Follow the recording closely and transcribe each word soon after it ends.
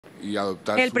y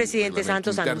adoptar El su presidente reglamento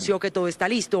Santos interno. anunció que todo está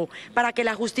listo para que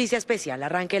la Justicia Especial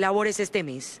arranque labores este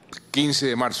mes. 15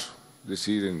 de marzo, es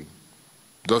decir, en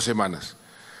 2 semanas,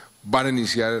 van a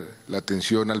iniciar la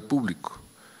atención al público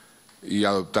y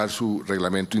adoptar su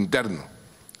reglamento interno.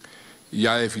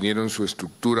 Ya definieron su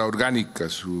estructura orgánica,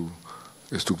 su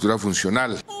estructura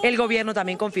funcional. El gobierno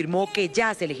también confirmó que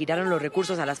ya se le giraron los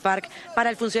recursos a las Farc para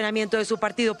el funcionamiento de su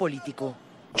partido político.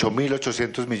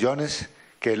 8.800 millones,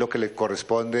 que es lo que le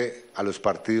corresponde a los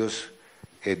partidos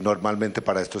normalmente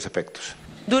para estos efectos.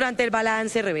 Durante el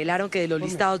balance revelaron que de los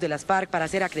listados de las Farc para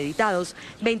ser acreditados,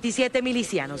 27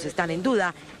 milicianos están en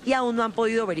duda y aún no han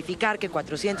podido verificar que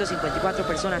 454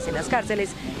 personas en las cárceles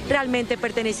realmente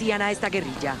pertenecían a esta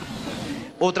guerrilla.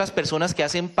 Otras personas que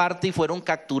hacen parte y fueron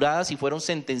capturadas y fueron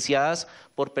sentenciadas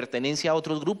por pertenencia a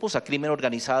otros grupos, a crimen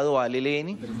organizado, al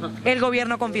ELN. El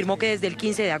gobierno confirmó que desde el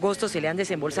 15 de agosto se le han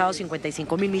desembolsado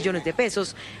 55.000 millones de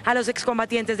pesos a los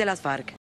excombatientes de las Farc.